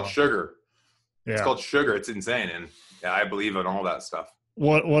now. It's called Sugar. Yeah. It's called Sugar. It's insane, and yeah, I believe in all that stuff.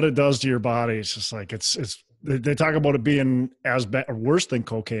 What it does to your body, it's just like it's. They talk about it being as bad or worse than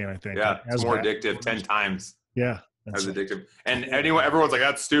cocaine. I think. Yeah, it's more addictive 10 times. Yeah, as addictive. And everyone's like,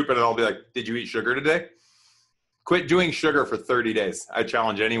 "That's stupid," and I'll be like, "Did you eat sugar today?" Quit doing sugar for 30 days. I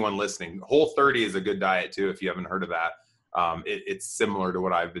challenge anyone listening. Whole30 is a good diet too, if you haven't heard of that. It's similar to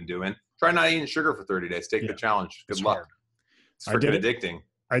what I've been doing. Try not eating sugar for 30 days. Take the challenge. Good luck. Hard. It's freaking addicting.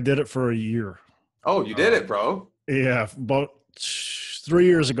 I did it for a year. Oh, you did it, bro? Yeah, about 3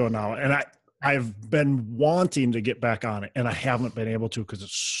 years ago now. And I've been wanting to get back on it, and I haven't been able to because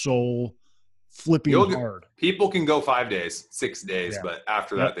it's so flipping hard. People can go 5 days, 6 days, but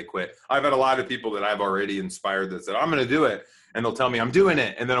after that they quit. I've had a lot of people that I've already inspired that said, I'm going to do it. And they'll tell me I'm doing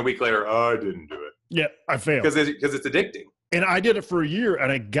it. And then a week later, I didn't do it. Yeah, I failed. Because it's addicting. And I did it for a year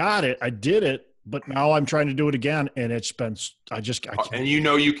and I got it. I did it, but now I'm trying to do it again. And it's been, I can't. And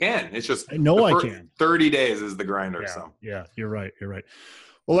you can. It's just, I know I can. 30 days is the grinder. Yeah, so yeah, you're right.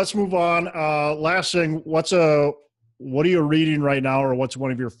 Well, let's move on. Last thing, what are you reading right now, or what's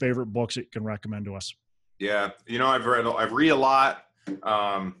one of your favorite books that you can recommend to us? Yeah. I've read a lot.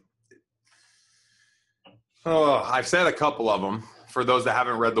 I've said a couple of them. For those that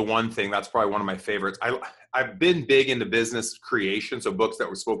haven't read The One Thing, that's probably one of my favorites. I've been big into business creation, so books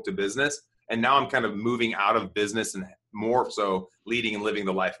that spoke to business. And now I'm kind of moving out of business and more so leading and living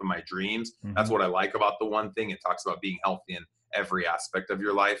the life of my dreams. Mm-hmm. That's what I like about The One Thing. It talks about being healthy in every aspect of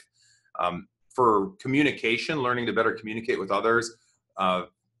your life. For communication, learning to better communicate with others, How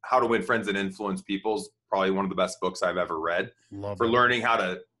to Win Friends and Influence People is probably one of the best books I've ever read. For learning how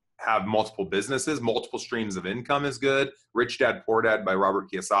to have multiple businesses, multiple streams of income is good. Rich Dad, Poor Dad by Robert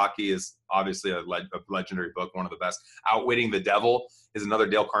Kiyosaki is obviously a legendary book, one of the best. Outwitting the Devil is another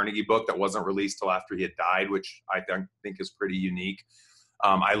Dale Carnegie book that wasn't released till after he had died, which I think is pretty unique.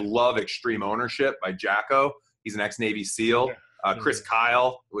 I love Extreme Ownership by Jacko. He's an ex-Navy SEAL. Chris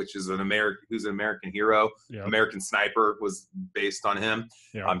Kyle, who's an American hero. Yeah. American Sniper was based on him.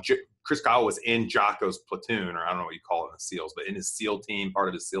 Yeah. Chris Kyle was in Jocko's platoon, or I don't know what you call it in the SEALs, but in his SEAL team, part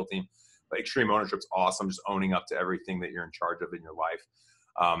of his SEAL team. But Extreme Ownership's awesome, just owning up to everything that you're in charge of in your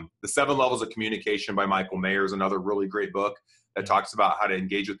life. The 7 Levels of Communication by Michael Mayer is another really great book that talks about how to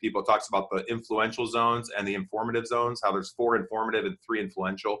engage with people. It talks about the influential zones and the informative zones, how there's 4 informative and 3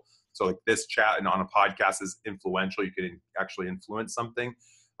 influential. So like this chat and on a podcast is influential. You can actually influence something.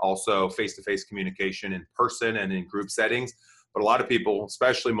 also face-to-face communication in person and in group settings. But a lot of people,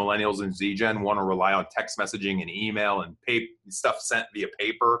 especially millennials and Z-Gen, want to rely on text messaging and email and stuff sent via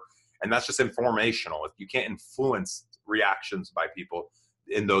paper. And that's just informational. You can't influence reactions by people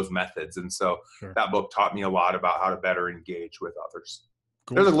in those methods. And so that book taught me a lot about how to better engage with others.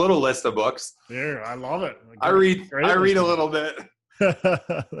 Cool. There's a little list of books. There, I love it. I read a little bit.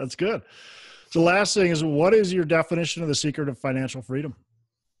 That's good. So last thing is, what is your definition of the secret of financial freedom?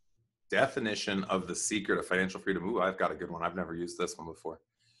 Definition of the secret of financial freedom. Ooh, I've got a good one. I've never used this one before.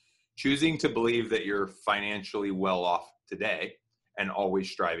 Choosing to believe that you're financially well off today and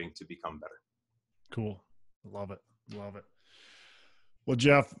always striving to become better. Cool. Love it. Love it. Well,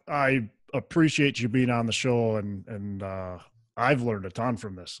 Jeff, I appreciate you being on the show, and I've learned a ton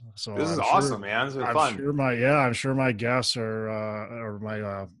from this. So this is awesome, man. This is fun. I'm sure my guests or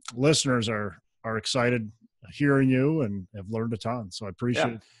my listeners are excited hearing you and have learned a ton. So I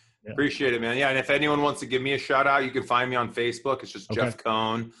appreciate it. Yeah. Appreciate it, man. Yeah, and if anyone wants to give me a shout out, you can find me on Facebook. It's just Jeff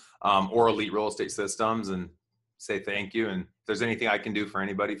Cohn or Elite Real Estate Systems, and say thank you. And if there's anything I can do for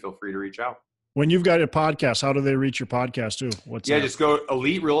anybody, feel free to reach out. When you've got a podcast, how do they reach your podcast too? Just go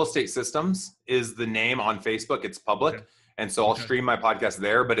Elite Real Estate Systems is the name on Facebook. It's public. Okay. And so I'll stream my podcast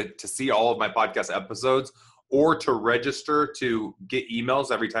there, but to see all of my podcast episodes or to register to get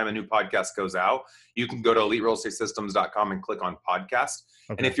emails every time a new podcast goes out, you can go to eliterealestatesystems.com and click on podcast.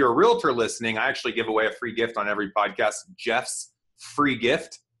 Okay. And if you're a realtor listening, I actually give away a free gift on every podcast,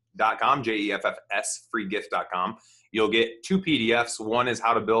 jeffsfreegift.com, JEFFS freegift.com. You'll get 2 PDFs. One is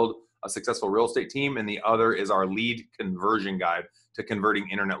how to build a successful real estate team, and the other is our lead conversion guide to converting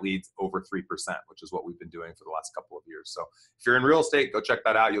internet leads over 3%, which is what we've been doing for the last couple of years. So if you're in real estate, go check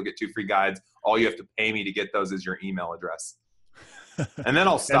that out. You'll get 2 free guides. All you have to pay me to get those is your email address. And then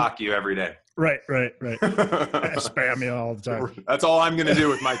I'll stalk you every day. Right. Spam you all the time. That's all I'm going to do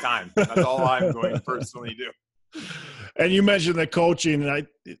with my time. That's all I'm going to personally do. And you mentioned the coaching, and I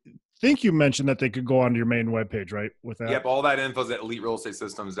think you mentioned that they could go onto your main webpage, right? With that. Yep. All that info is at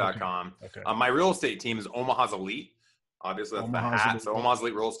eliterealestatesystems.com. Okay. My real estate team is Omaha's Elite. Obviously, that's the hat. So Omaha's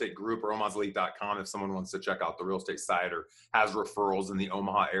Elite Real Estate Group or omahaselite.com. If someone wants to check out the real estate site or has referrals in the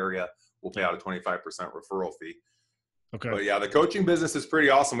Omaha area, we'll pay out a 25% referral fee. Okay. But yeah, the coaching business is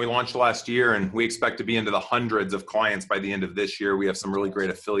pretty awesome. We launched last year, and we expect to be into the hundreds of clients by the end of this year. We have some really great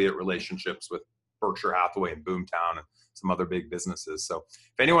affiliate relationships with Berkshire Hathaway and Boomtown and some other big businesses. So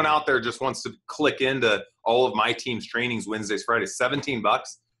if anyone out there just wants to click into all of my team's trainings Wednesdays, Fridays, $17.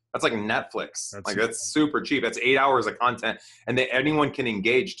 That's like Netflix. That's super cheap. That's 8 hours of content. And anyone can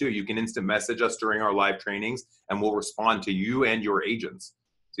engage too. You can instant message us during our live trainings, and we'll respond to you and your agents.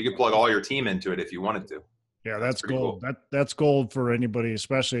 So you can plug all your team into it if you wanted to. Yeah, that's gold. Cool. That's gold for anybody,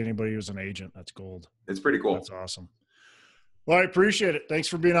 especially anybody who's an agent. That's gold. It's pretty cool. That's awesome. Well, I appreciate it. Thanks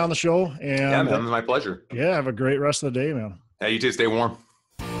for being on the show. And yeah, man, my pleasure. Yeah, have a great rest of the day, man. Yeah, you too. Stay warm.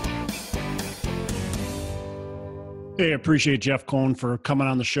 Hey, I appreciate Jeff Cohn for coming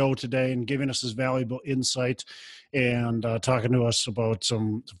on the show today and giving us his valuable insight and talking to us about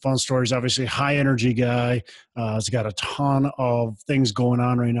some fun stories. Obviously, high energy guy. He's got a ton of things going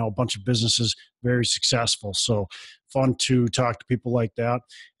on right now, a bunch of businesses, very successful. So fun to talk to people like that.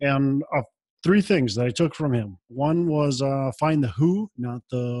 And 3 things that I took from him. One was find the who, not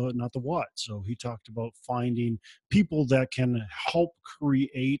the what. So he talked about finding people that can help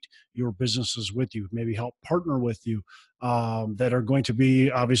create your businesses with you, maybe help partner with you, that are going to be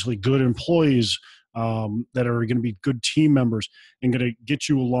obviously good employees, that are going to be good team members and going to get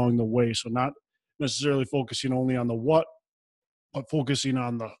you along the way. So not necessarily focusing only on the what, but focusing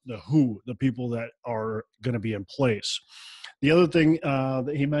on the who, the people that are going to be in place. The other thing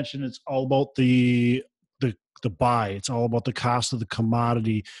that he mentioned, it's all about the buy. It's all about the cost of the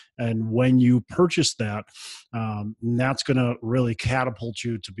commodity. And when you purchase that, that's going to really catapult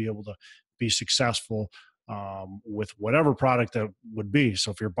you to be able to be successful with whatever product that would be. So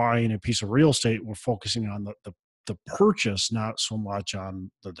if you're buying a piece of real estate, we're focusing on the purchase, not so much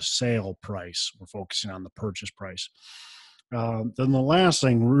on the sale price. We're focusing on the purchase price. Then the last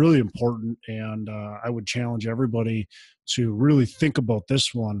thing, really important, and I would challenge everybody to really think about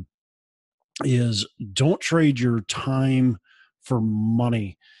this one, is don't trade your time for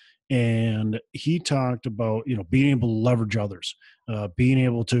money. And he talked about, being able to leverage others, being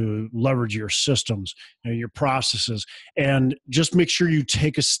able to leverage your systems, your processes, and just make sure you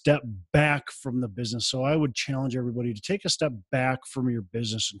take a step back from the business. So I would challenge everybody to take a step back from your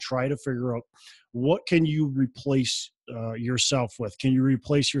business and try to figure out, what can you replace yourself with? Can you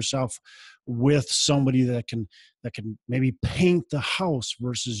replace yourself with somebody that can maybe paint the house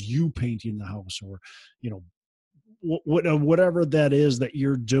versus you painting the house, or whatever that is that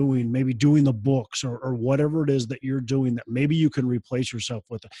you're doing, maybe doing the books or whatever it is that you're doing that maybe you can replace yourself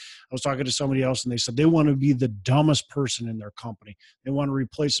with. I was talking to somebody else and they said they want to be the dumbest person in their company. They want to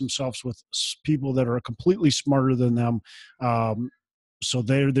replace themselves with people that are completely smarter than them. So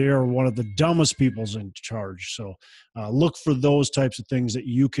they are one of the dumbest people's in charge. So look for those types of things that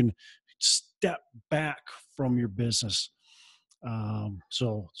you can step back from your business.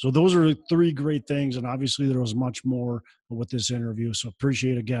 So those are 3 great things. And obviously there was much more with this interview. So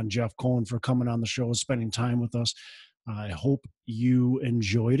appreciate again, Jeff Cohn, for coming on the show and spending time with us. I hope you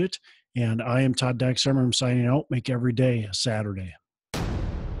enjoyed it. And I am Todd Dexheimer. I'm signing out. Make every day a Saturday.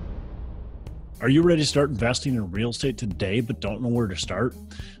 Are you ready to start investing in real estate today, but don't know where to start?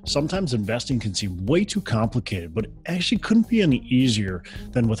 Sometimes investing can seem way too complicated, but it actually couldn't be any easier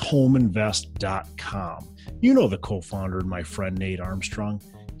than with homeinvest.com. You know the co-founder and my friend Nate Armstrong.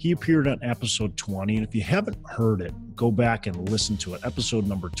 He appeared on episode 20, and if you haven't heard it, go back and listen to it, episode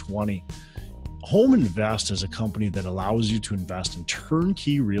number 20. Home Invest is a company that allows you to invest in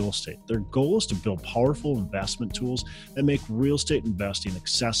turnkey real estate. Their goal is to build powerful investment tools that make real estate investing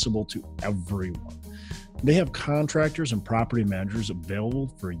accessible to everyone. They have contractors and property managers available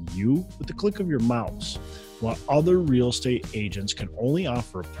for you with the click of your mouse. While other real estate agents can only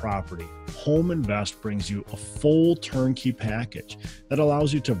offer a property, Home Invest brings you a full turnkey package that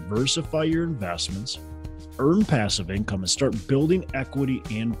allows you to diversify your investments, earn passive income, and start building equity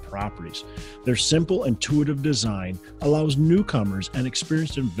in properties. Their simple, intuitive design allows newcomers and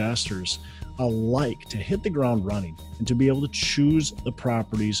experienced investors alike to hit the ground running and to be able to choose the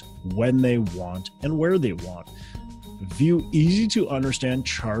properties when they want and where they want. View easy to understand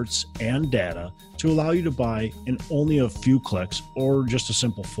charts and data to allow you to buy in only a few clicks or just a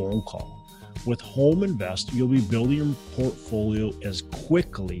simple phone call. With Home Invest, you'll be building your portfolio as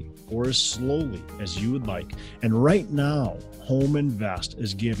quickly or as slowly as you would like. And right now, Home Invest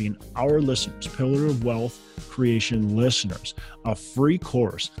is giving our listeners, Pillar of Wealth Creation listeners, a free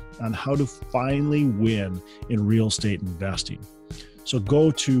course on how to finally win in real estate investing. So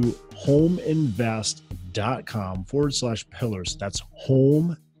go to homeinvest.com/pillars. That's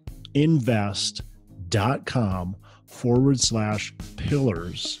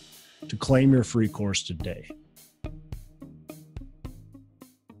homeinvest.com/pillars to claim your free course today.